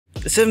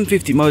The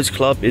 750 Motors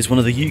Club is one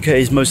of the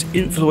UK's most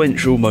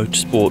influential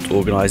motorsport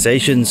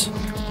organisations.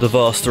 With a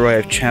vast array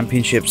of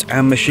championships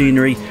and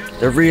machinery,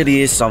 there really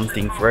is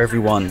something for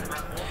everyone.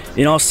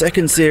 In our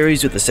second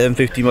series with the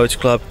 750 Motor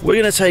Club, we're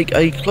going to take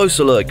a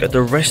closer look at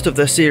the rest of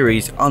their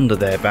series under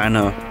their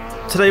banner.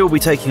 Today we'll be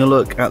taking a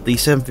look at the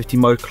 750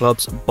 Motor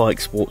Club's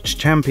Bikesports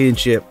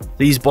Championship.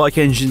 These bike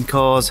engine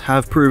cars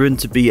have proven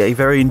to be a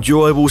very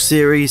enjoyable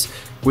series,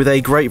 with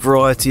a great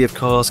variety of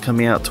cars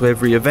coming out to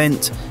every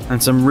event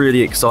and some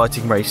really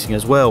exciting racing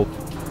as well.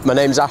 My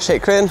name's Ash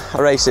Hickrin.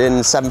 I race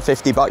in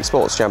 750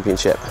 Bikesports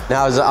Championship.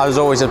 Now, I was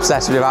always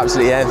obsessed with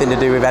absolutely anything to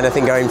do with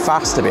anything going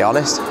fast, to be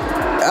honest.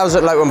 I was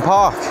at Lowton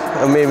Park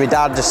and me and my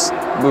dad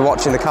we were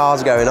watching the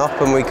cars going up,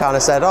 and we kind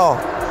of said, oh,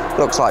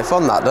 looks like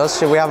fun that does,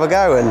 should we have a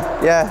go? And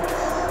yeah,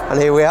 and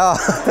here we are.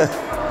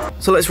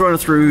 So let's run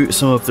through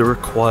some of the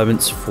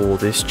requirements for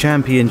this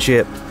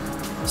championship.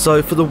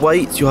 So for the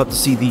weights, you'll have to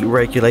see the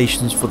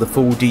regulations for the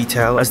full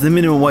detail, as the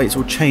minimum weights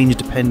will change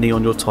depending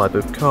on your type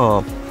of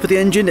car. For the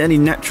engine, any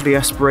naturally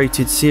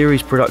aspirated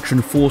series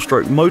production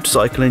 4-stroke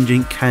motorcycle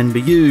engine can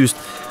be used,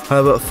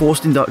 however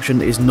forced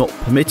induction is not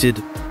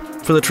permitted.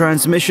 For the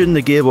transmission,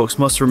 the gearbox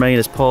must remain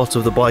as part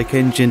of the bike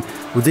engine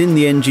within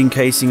the engine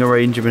casing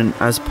arrangement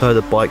as per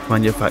the bike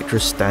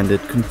manufacturer's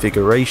standard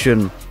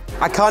configuration.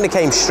 I kind of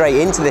came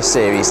straight into this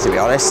series, to be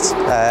honest.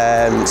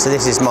 So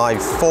this is my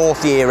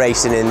 4th year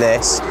racing in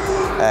this.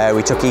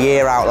 We took a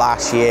year out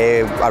last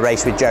year. I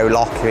raced with Joe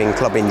Locke in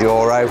Club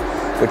Enduro,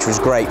 which was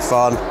great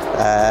fun.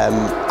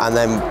 And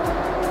then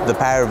the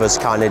pair of us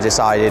kind of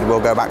decided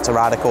we'll go back to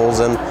radicals,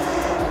 and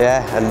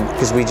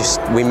because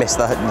we missed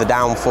the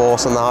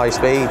downforce and the high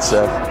speed.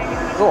 So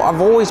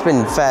I've always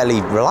been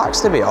fairly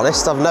relaxed, to be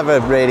honest. I've never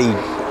really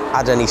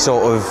had any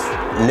sort of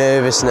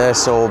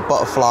nervousness or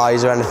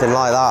butterflies or anything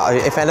like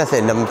that. If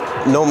anything,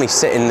 I'm normally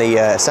sitting in the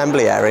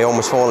assembly area,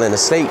 almost falling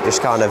asleep,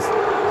 just kind of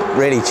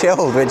really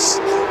chilled, which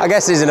I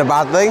guess isn't a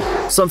bad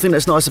thing. Something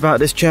that's nice about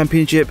this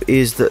championship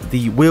is that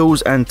the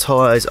wheels and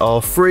tyres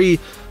are free,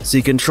 so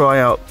you can try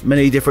out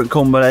many different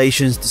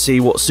combinations to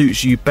see what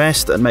suits you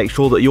best and make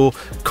sure that you're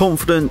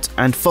confident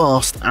and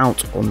fast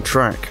out on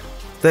track.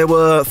 There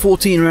were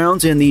 14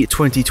 rounds in the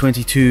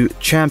 2022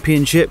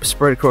 championship,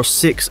 spread across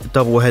 6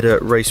 doubleheader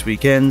race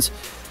weekends.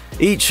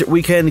 Each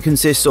weekend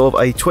consists of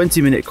a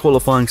 20-minute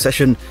qualifying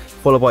session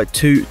followed by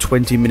 2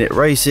 20-minute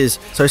races,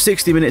 so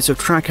 60 minutes of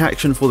track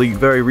action for the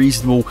very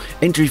reasonable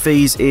entry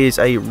fees is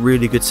a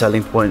really good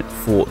selling point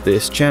for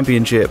this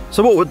championship.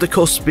 So what would the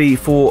cost be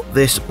for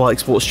this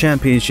Bikesports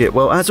Championship?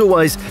 Well, as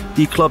always,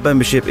 the club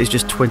membership is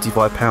just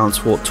 £25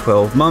 for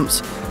 12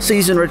 months,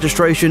 season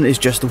registration is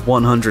just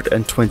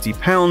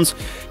 £120,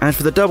 and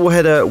for the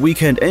doubleheader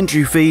weekend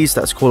entry fees,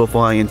 that's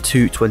qualifying in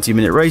 2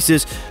 20-minute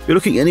races, you're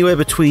looking anywhere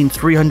between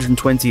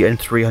 £320 and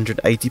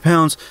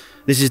 £380.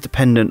 This is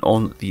dependent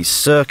on the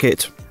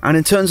circuit. And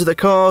in terms of the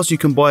cars, you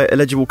can buy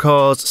eligible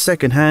cars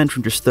second hand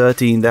from just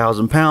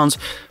 £13,000.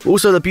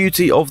 Also, the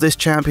beauty of this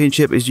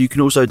championship is you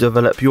can also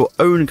develop your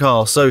own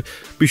car. So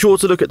be sure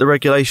to look at the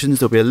regulations.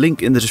 There'll be a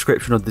link in the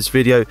description of this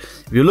video.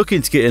 If you're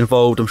looking to get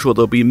involved, I'm sure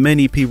there'll be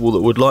many people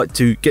that would like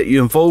to get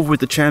you involved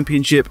with the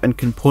championship and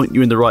can point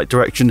you in the right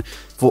direction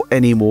for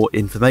any more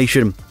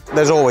information.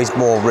 There's always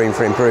more room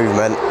for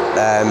improvement.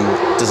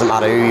 Doesn't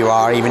matter who you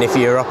are, even if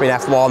you're up in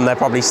F1, they're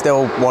probably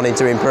still wanting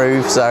to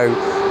improve. So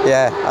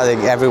yeah, I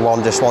think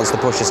everyone just wants to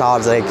push as hard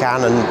as they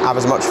can and have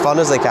as much fun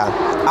as they can.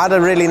 I had a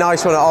really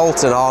nice one at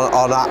Alton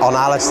on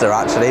Alistair,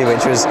 actually,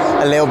 which was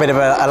a little bit of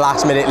a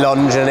last-minute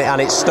lunge,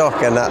 and it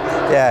stuck. And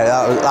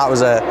that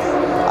was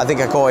I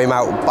think I caught him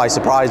out by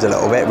surprise a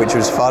little bit, which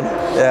was fun.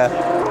 Yeah,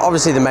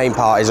 obviously the main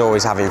part is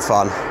always having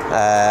fun.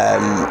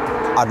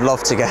 I'd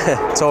love to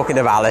get, talking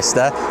of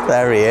Alistair,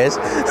 there he is.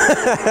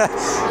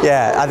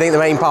 Yeah, I think the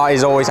main part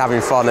is always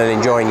having fun and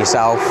enjoying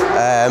yourself.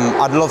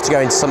 I'd love to go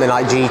into something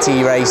like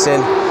GT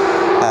racing,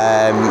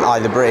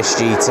 either British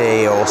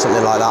GT or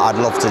something like that. I'd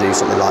love to do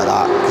something like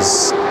that,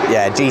 because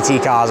yeah,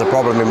 GT cars are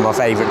probably my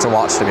favourite to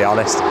watch, to be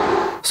honest.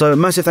 So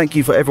massive thank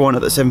you for everyone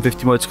at the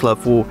 750 Motor Club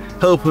for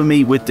helping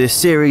me with this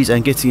series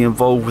and getting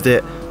involved with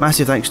it.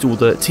 Massive thanks to all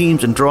the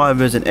teams and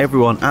drivers and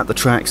everyone at the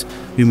tracks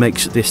who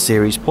makes this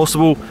series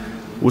possible.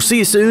 We'll see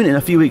you soon in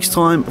a few weeks'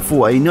 time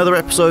for another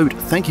episode.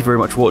 Thank you very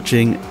much for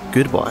watching.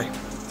 Goodbye.